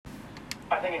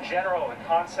I think in general, the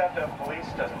concept of police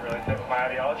doesn't really fit with my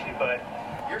ideology, but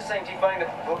you're saying defunding the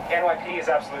NYPD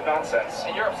is absolute nonsense.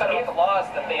 And you're upset about the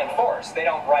laws that they enforce. They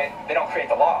don't create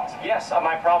the laws. Yes,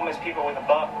 my problem is people with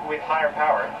higher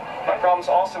power. My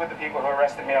problem's also with the people who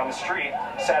arrested me on the street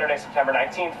Saturday, September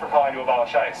 19th for calling to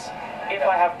abolish ICE. If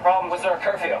I have problems, was there a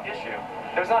curfew? Issue.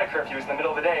 There was not a curfew. It was in the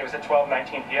middle of the day. It was at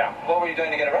 12:19 p.m. What were you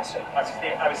doing to get arrested?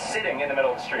 I was sitting in the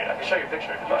middle of the street. I can show you a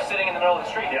picture. You were sitting in the middle of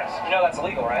the street? Yes. You know that's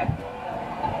illegal, right?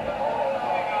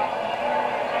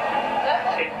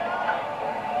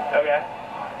 Okay.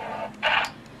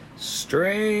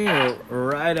 Straight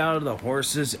right out of the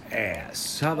horse's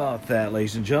ass. How about that,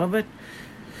 ladies and gentlemen?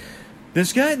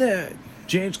 This guy that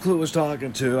James Clue was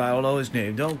talking to, I don't know his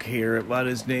name, don't care what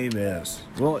his name is.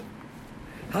 Well,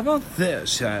 how about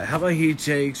this? How about he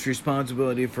takes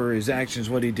responsibility for his actions,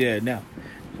 what he did? Now,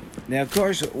 of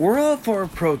course, we're all for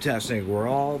protesting. We're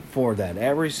all for that.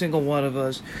 Every single one of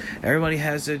us. Everybody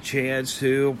has a chance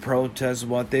to protest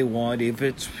what they want. If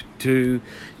it's to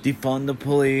defund the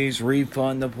police,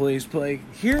 refund the police. But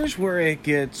here's where it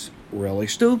gets really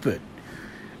stupid.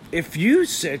 If you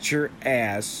set your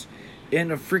ass in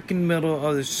the freaking middle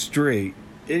of the street,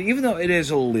 even though it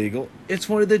is illegal, it's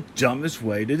one of the dumbest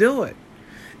way to do it.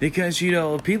 Because,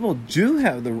 people do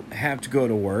have to go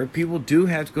to work. People do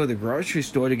have to go to the grocery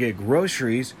store to get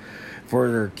groceries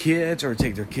for their kids, or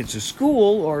take their kids to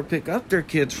school, or pick up their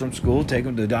kids from school, take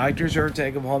them to the doctors, or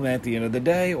take them home at the end of the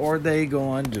day, or they go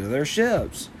on to their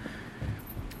shifts.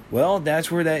 Well,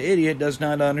 that's where that idiot does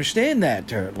not understand that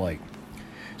terribly.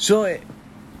 So,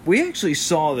 we actually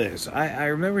saw this. I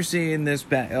remember seeing this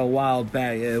a while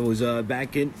back. It was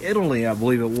back in Italy, I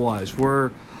believe it was,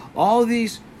 where all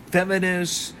these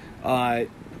feminists,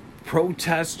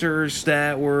 protesters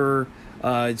that were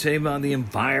saying about the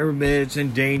environment's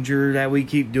in danger, that we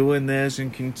keep doing this,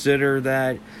 and consider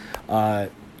that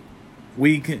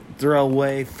we can throw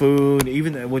away food,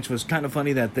 which was kind of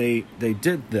funny that they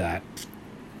did that.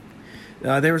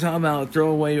 They were talking about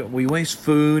we waste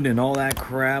food and all that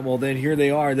crap. Well, then here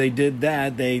they are. They did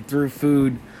that. They threw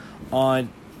food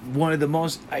on one of the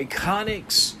most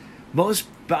iconic, most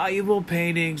valuable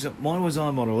paintings. One was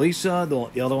on Mona Lisa.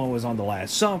 The other one was on The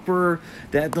Last Supper.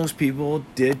 That those people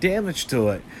did damage to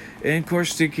it. And, of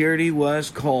course, security was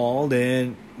called.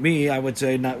 And I would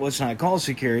say, let's not call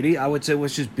security. I would say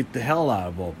let's just beat the hell out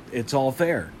of them. It's all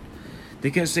fair.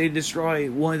 Because they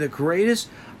destroy one of the greatest,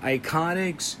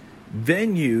 iconic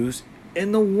venues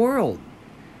in the world.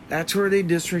 That's where they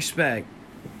disrespect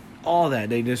all that.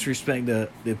 They disrespect the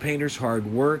painter's hard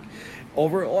work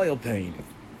over oil paint.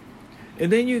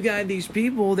 And then you got these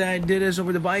people that did this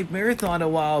over the bike marathon a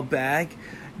while back.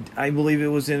 I believe it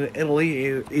was in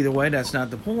Italy. Either way, that's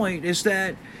not the point. Is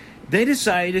that they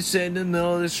decided to sit in the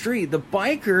middle of the street. The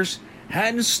bikers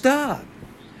hadn't stopped.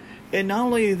 And not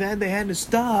only that, they had to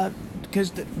stop because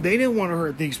they didn't want to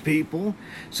hurt these people.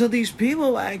 So these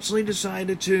people actually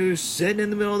decided to sit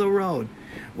in the middle of the road.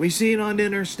 We see it on the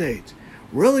interstates.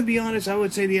 Really, be honest, I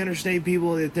would say the interstate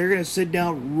people, if they're going to sit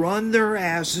down, run their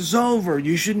asses over.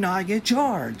 You should not get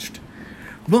charged.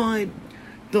 But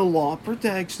the law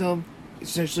protects them,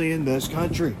 essentially, in this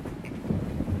country.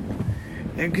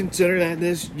 And consider that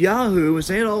this Yahoo was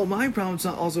saying, oh, my problem's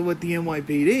also with the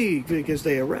NYPD because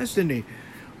they arrested me.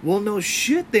 Well, no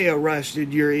shit, they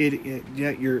arrested your idiot.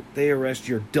 They arrested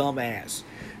your dumb ass.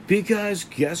 Because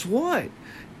guess what?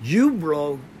 You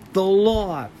broke the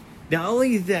law. Not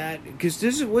only that, because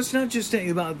let's not just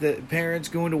think about the parents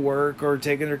going to work or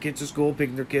taking their kids to school,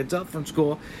 picking their kids up from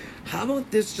school. How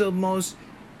about this, the most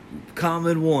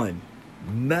common one?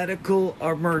 Medical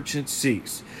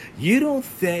emergencies. You don't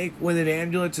think when an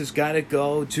ambulance has got to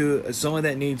go to someone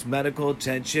that needs medical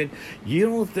attention, you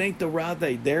don't think the route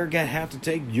that they're going to have to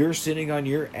take, you're sitting on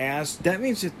your ass? That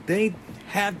means that they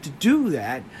have to do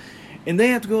that, and they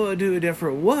have to go do a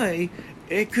different way.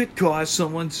 It could cost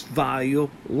someone's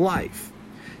valuable life.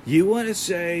 You want to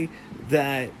say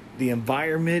that the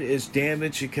environment is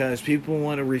damaged because people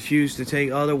want to refuse to take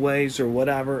other ways or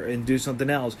whatever and do something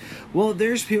else. Well,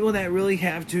 there's people that really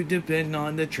have to depend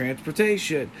on the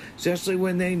transportation, especially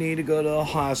when they need to go to a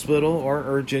hospital or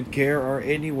urgent care or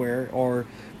anywhere or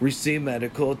receive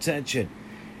medical attention.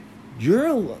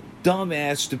 Your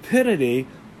dumbass stupidity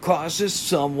causes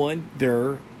someone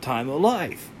their time of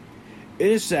life. It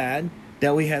is sad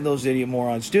that we had those idiot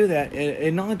morons do that.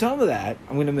 And on top of that,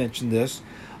 I'm going to mention this.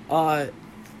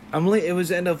 It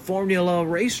was at a Formula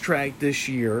racetrack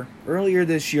earlier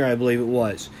this year, I believe it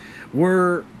was,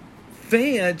 where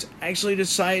fans actually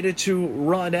decided to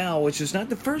run out, which is not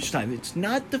the first time. It's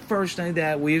not the first time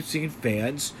that we've seen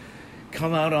fans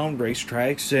come out on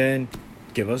racetracks and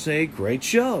give us a great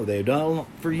show. They've done it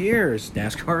for years.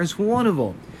 NASCAR is one of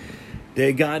them.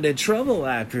 They got into trouble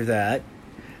after that.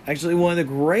 Actually, one of the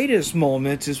greatest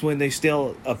moments is when they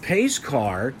steal a pace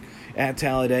car at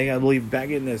Talladega, I believe back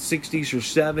in the 60s or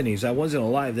 70s. I wasn't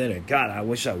alive then, and God, I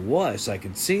wish I was, so I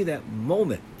can see that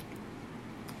moment.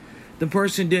 The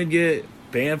person did get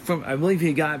banned from, I believe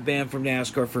he got banned from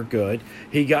NASCAR for good.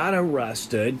 He got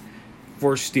arrested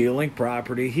for stealing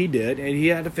property. He did, and he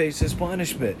had to face his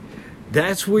punishment.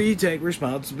 That's where you take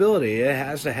responsibility. It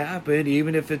has to happen,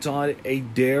 even if it's on a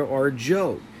dare or a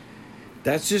joke.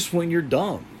 That's just when you're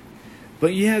dumb.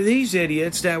 But you have these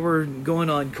idiots that were going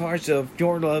on cars of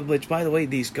Jordan, which, by the way,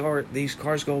 these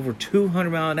cars go over 200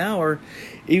 miles an hour,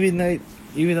 even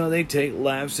though they take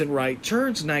lefts and right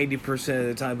turns 90% of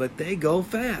the time, but they go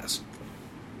fast.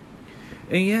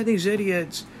 And you have these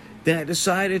idiots that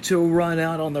decided to run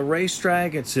out on the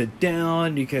racetrack and sit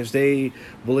down because they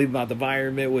believe about the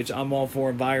environment, which I'm all for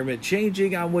environment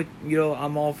changing.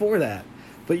 I'm all for that.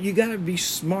 But you got to be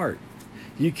smart.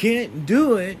 You can't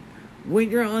do it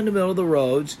when you're on the middle of the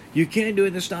roads. You can't do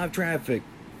it to stop traffic.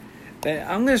 And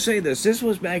I'm going to say this. This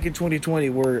was back in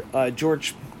 2020 where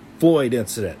George Floyd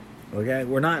incident. Okay,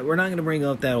 we're not going to bring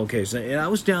up that whole case. And I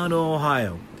was down to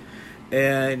Ohio,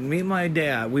 and me and my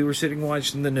dad, we were sitting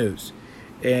watching the news,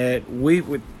 and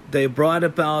they brought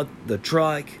about the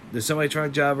semi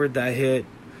truck driver that hit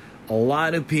a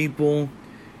lot of people.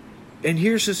 And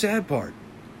here's the sad part.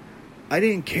 I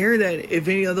didn't care that if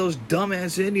any of those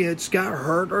dumbass idiots got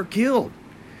hurt or killed,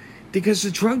 because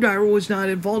the truck driver was not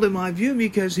involved in my view,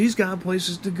 because he's got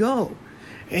places to go.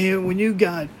 And when you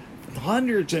got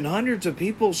hundreds and hundreds of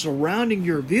people surrounding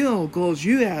your vehicles,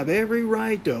 you have every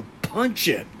right to punch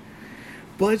it.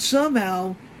 But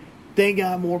somehow they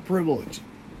got more privilege.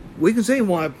 We can say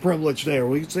white privilege there.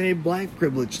 We can say black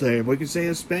privilege there. We can say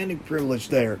Hispanic privilege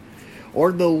there.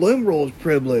 Or the liberals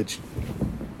privilege.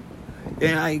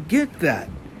 And I get that.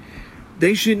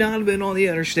 They should not have been on the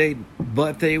interstate,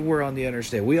 but they were on the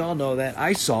interstate. We all know that.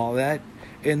 I saw that.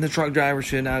 And the truck driver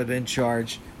should not have been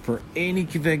charged for any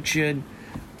conviction,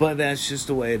 but that's just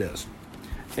the way it is.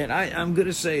 And I'm going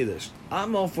to say this.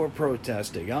 I'm all for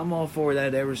protesting. I'm all for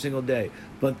that every single day.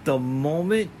 But the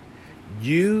moment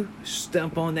you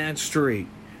step on that street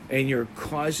and you're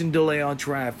causing delay on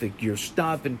traffic, you're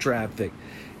stopping traffic,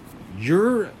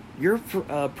 your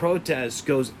protest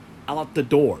goes out the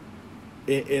door.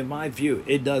 In my view,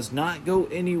 it does not go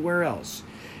anywhere else.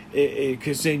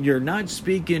 Because then you're not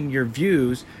speaking your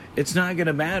views. It's not going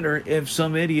to matter if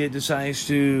some idiot decides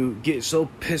to get so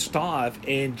pissed off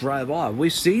and drive off.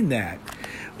 We've seen that.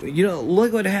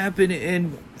 Look what happened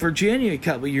in Virginia a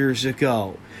couple years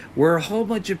ago, where a whole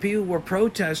bunch of people were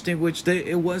protesting,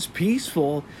 it was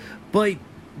peaceful, but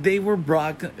they were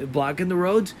blocking the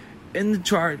roads, and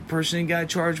the person got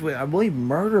charged with, I believe,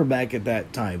 murder back at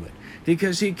that time,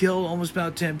 because he killed almost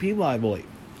about 10 people, I believe.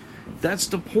 That's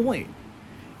the point.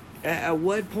 At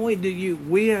what point do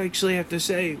we actually have to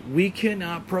say we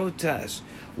cannot protest?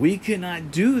 We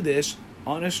cannot do this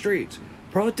on the streets.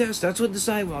 Protest, that's what the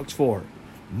sidewalk's for.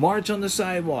 March on the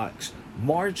sidewalks.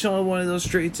 March on one of those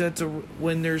streets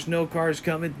when there's no cars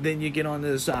coming, then you get onto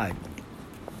the side.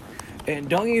 And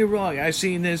don't get me wrong, I've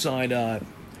seen this on, I'm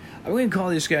going to call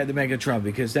this guy the Megatron,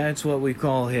 because that's what we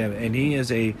call him. And he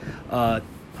is a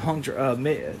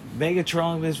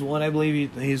Megatron is what I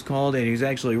believe he's called, and he's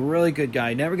actually a really good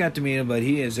guy. Never got to meet him, but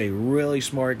he is a really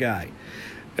smart guy.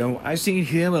 And I've seen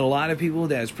him and a lot of people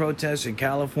that's protest in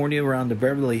California around the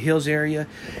Beverly Hills area.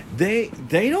 They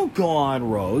don't go on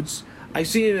roads. I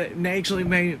see it actually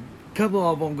made a couple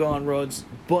of them go on roads,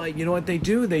 but you know what they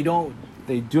do? They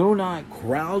do not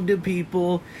crowd the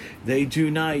people. They do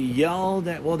not yell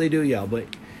they do yell, but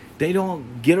they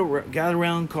don't get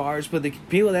around cars. But the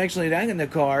people that actually get in the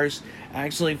cars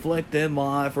actually flick them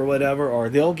off or whatever, or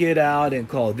they'll get out and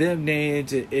call them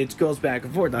names. It goes back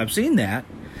and forth. I've seen that.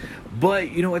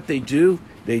 But you know what they do?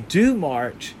 They do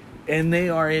march, and they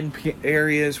are in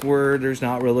areas where there's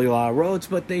not really a lot of roads,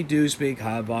 but they do speak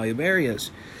high volume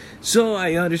areas. So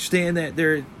I understand that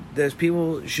that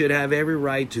people should have every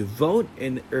right to vote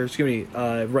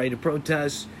right to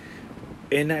protest,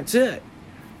 and that's it.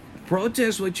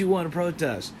 Protest what you want to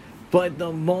protest. But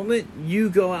the moment you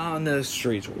go out on the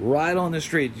streets, right on the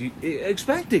streets, you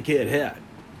expect to get hit.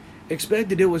 Expect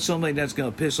to deal with somebody that's going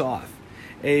to piss off.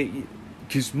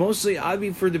 Because mostly,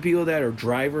 for the people that are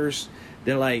drivers,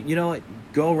 they're like, you know what,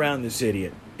 go around this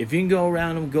idiot. If you can go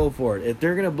around them, go for it. If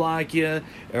they're going to block you,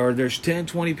 or there's 10,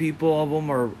 20 people of them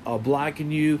are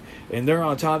blocking you, and they're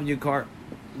on top of your car,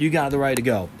 you got the right to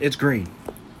go. It's green.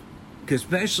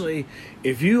 Especially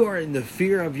if you are in the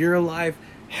fear of your life,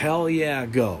 hell yeah,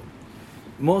 go.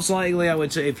 most likely I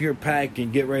would say if you're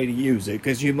packing, get ready to use it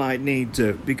because you might need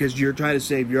to, because you're trying to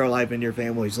save your life and your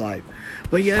family's life.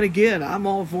 But yet again, I'm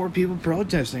all for people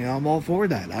protesting. I'm all for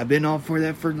that. I've been all for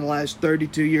that for the last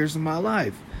 32 years of my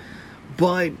life.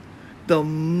 But the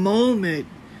moment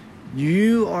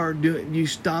you're in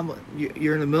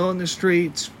the middle of the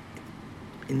streets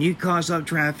and you cause up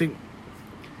traffic,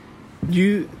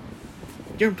 your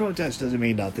protest doesn't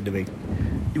mean nothing to me.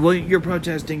 Well, your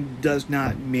protesting does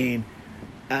not mean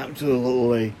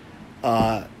absolutely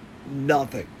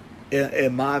nothing,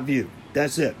 in my view.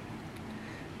 That's it.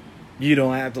 You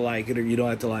don't have to like it or you don't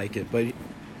have to like it. But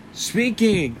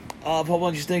speaking of a whole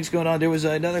bunch of things going on, there was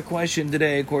another question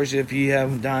today. Of course, if you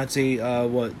have not seen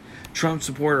what Trump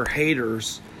supporter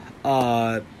haters,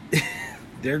 they're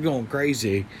going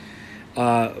crazy.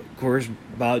 Of course,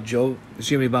 about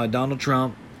Donald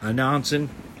Trump announcing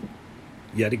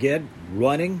yet again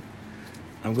running.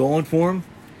 I'm going for him.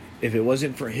 If it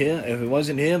wasn't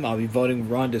him, I'll be voting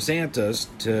Ron DeSantis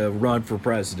to run for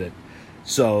president.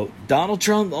 So Donald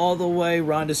Trump all the way,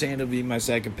 Ron DeSantis will be my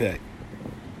second pick.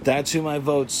 That's who my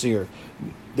vote's here.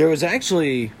 There was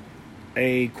actually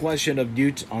a question on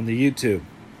the YouTube.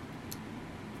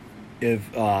 If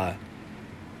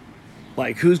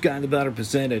who's gotten the better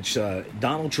percentage,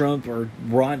 Donald Trump or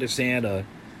Ron DeSantis?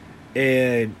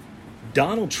 And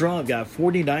Donald Trump got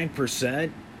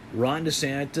 49%. Ron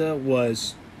DeSantis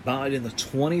was about in the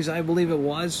 20s, I believe it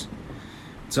was.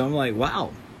 So I'm like, wow,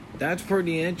 that's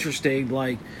pretty interesting.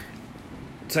 I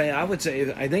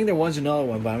think there was another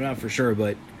one, but I'm not for sure.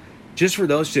 But just for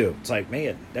those two, it's like,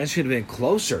 man, that should have been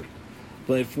closer.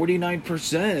 But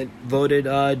 49% voted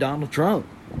Donald Trump.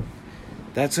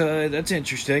 That's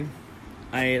interesting.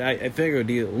 I figured it'd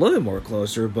be a little bit more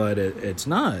closer, but it's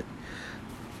not.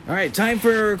 All right, time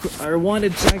for our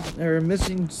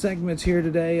missing segments here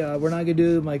today. We're not gonna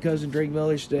do my cousin Drake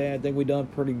Miller's today. I think we done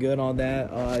pretty good on that.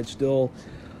 It's still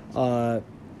no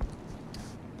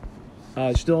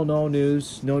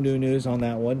news, no new news on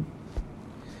that one.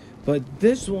 But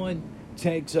this one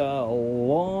takes a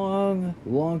long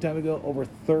time ago, over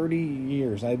 30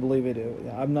 years, I believe it.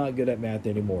 I'm not good at math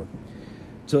anymore.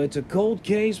 So it's a cold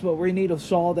case, but we need to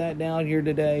solve that down here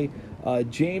today.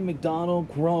 Jane McDonald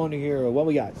Crone here. What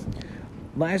we got?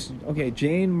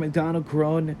 Jane McDonald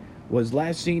Crone was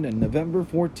last seen on November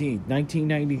 14th,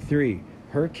 1993.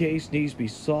 Her case needs to be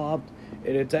solved,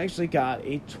 and it's actually got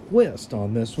a twist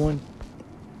on this one.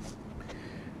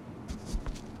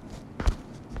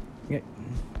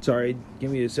 Sorry, give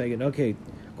me a second. Okay,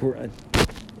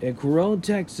 in Crone,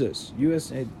 Texas,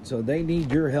 USA. So they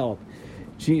need your help.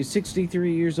 She is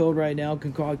 63 years old right now,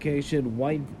 Caucasian,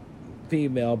 white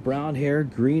female, brown hair,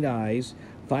 green eyes,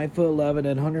 5'11"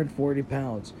 and 140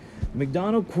 pounds.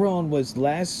 McDonald Crone was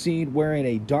last seen wearing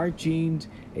a dark jeans,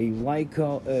 a light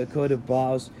coated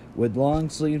blouse with long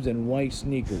sleeves and white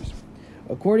sneakers.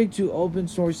 According to open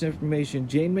source information,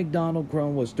 Jane McDonald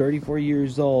Crone was 34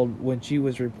 years old when she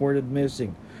was reported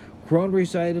missing. Crone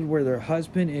resided with her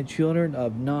husband and children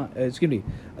of Nichols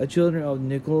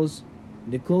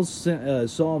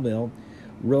Sawmill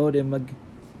Road in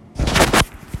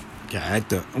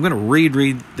I'm going to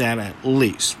read that at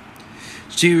least.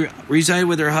 She resided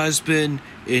with her husband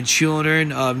and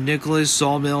children of Nicholas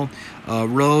Sawmill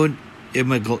Road in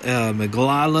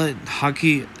McGlala,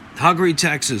 Hungary,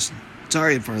 Texas.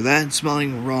 Sorry for that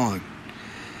spelling wrong.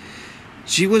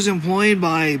 She was employed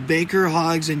by Baker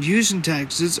Hogs in Houston,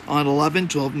 Texas on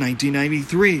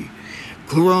 11/12/1993.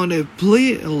 Crone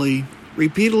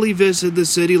repeatedly visited the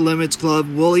City Limits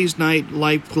Club, Willie's Night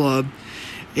Life Club,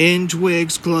 and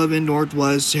Twigs Club in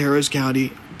Northwest Harris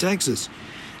County, Texas.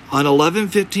 On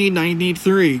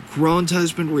 11/15/93, Crone's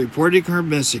husband reported her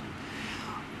missing.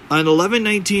 On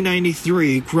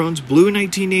 11/19/93, Crone's blue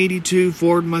 1982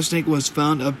 Ford Mustang was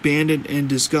found abandoned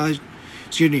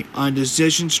on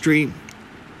Decision Street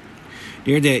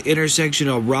near the intersection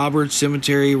of Roberts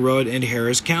Cemetery Road in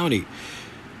Harris County.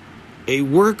 A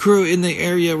work crew in the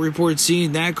area reported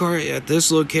seeing that car at this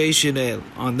location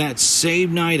on that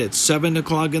same night at 7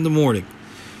 o'clock in the morning.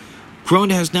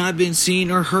 Crone has not been seen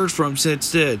or heard from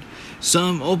since then.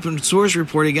 Some open source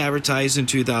reporting advertised in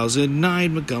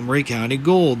 2009 Montgomery County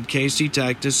Gold case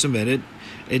detectives submitted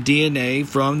a DNA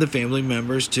from the family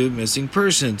members to missing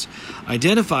persons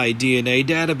identified DNA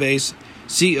database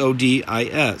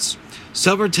CODIS.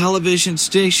 Several television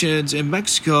stations in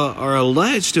Mexico are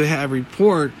alleged to have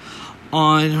report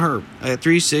on her at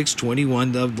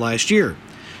 3/6/21 of last year.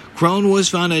 Crone was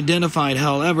found identified.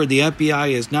 However, the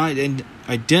FBI has not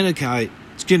identified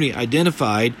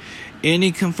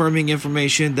any confirming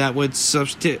information that would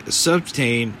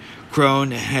substain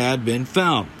Crone had been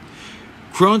found.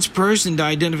 Crone's purse and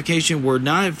identification were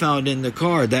not found in the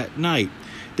car that night.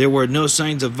 There were no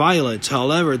signs of violence.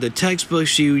 However, the textbooks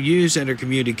she used at her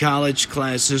community college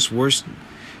classes were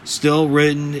still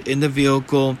written in the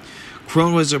vehicle.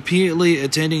 Crone was repeatedly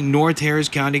attending North Harris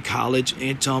County College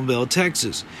in Tomball,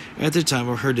 Texas, at the time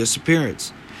of her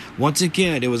disappearance. Once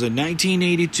again, it was a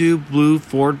 1982 blue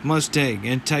Ford Mustang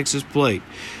and Texas plate.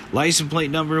 License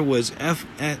plate number was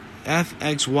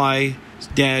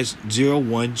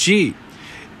FXY-01G.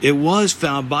 It was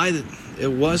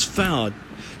found.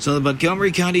 So the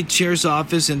Montgomery County Sheriff's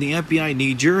Office and the FBI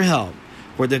need your help.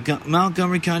 For the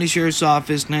Montgomery County Sheriff's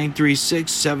Office,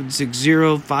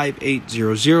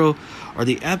 936-760-5800, or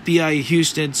the FBI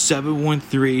Houston,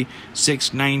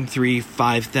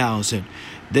 713-693-5000.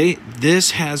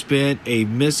 This has been a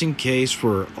missing case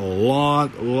for a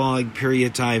long period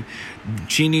of time.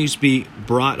 She needs to be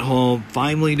brought home,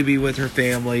 finally to be with her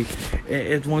family.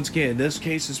 And once again, this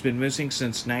case has been missing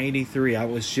since 93. I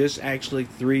was just actually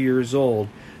 3 years old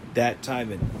that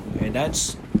time, and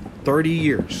that's 30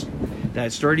 years.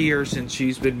 That's 30 years since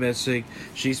she's been missing.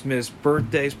 She's missed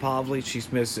birthdays, probably.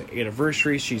 She's missed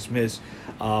anniversaries. She's missed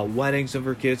weddings of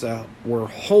her kids. We're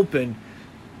hoping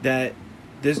that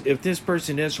if this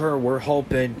person is her, we're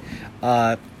hoping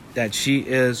that she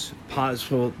is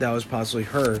possible. That was possibly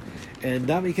her, and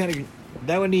that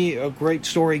would be a great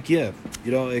story give.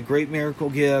 A great miracle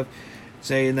give,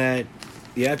 saying that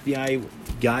the FBI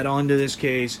got onto this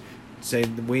case,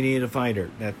 saying we need to find her.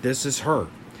 That this is her.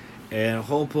 And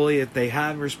hopefully, if they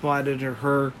have responded to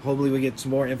her, hopefully we get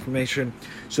some more information.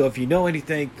 So if you know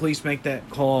anything, please make that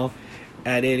call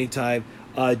at any time.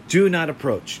 Do not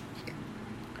approach.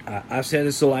 I've said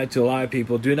this a lot to a lot of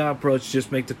people. Do not approach.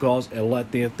 Just make the calls and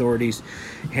let the authorities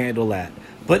handle that.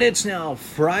 But it's now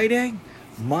Friday.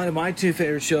 One of my two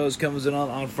favorite shows comes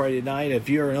on Friday night. If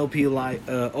you're an OP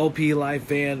Live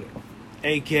fan,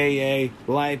 a.k.a.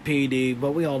 Live PD,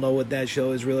 but we all know what that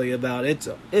show is really about. It's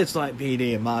Live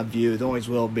PD in my view. It always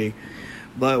will be.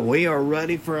 But we are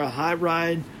ready for a high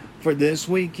ride for this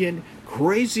weekend.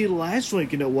 Crazy last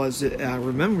weekend it was. I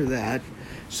remember that.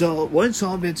 So let's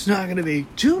hope it's not going to be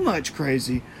too much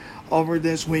crazy over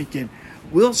this weekend.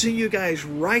 We'll see you guys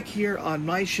right here on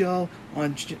my show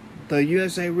on the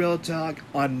USA Real Talk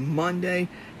on Monday.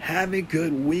 Have a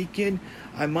good weekend.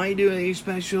 I might do a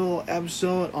special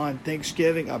episode on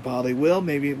Thanksgiving. I probably will.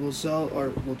 Maybe it will sell,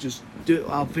 or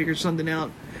I'll figure something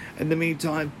out. In the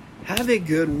meantime, have a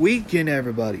good weekend,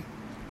 everybody.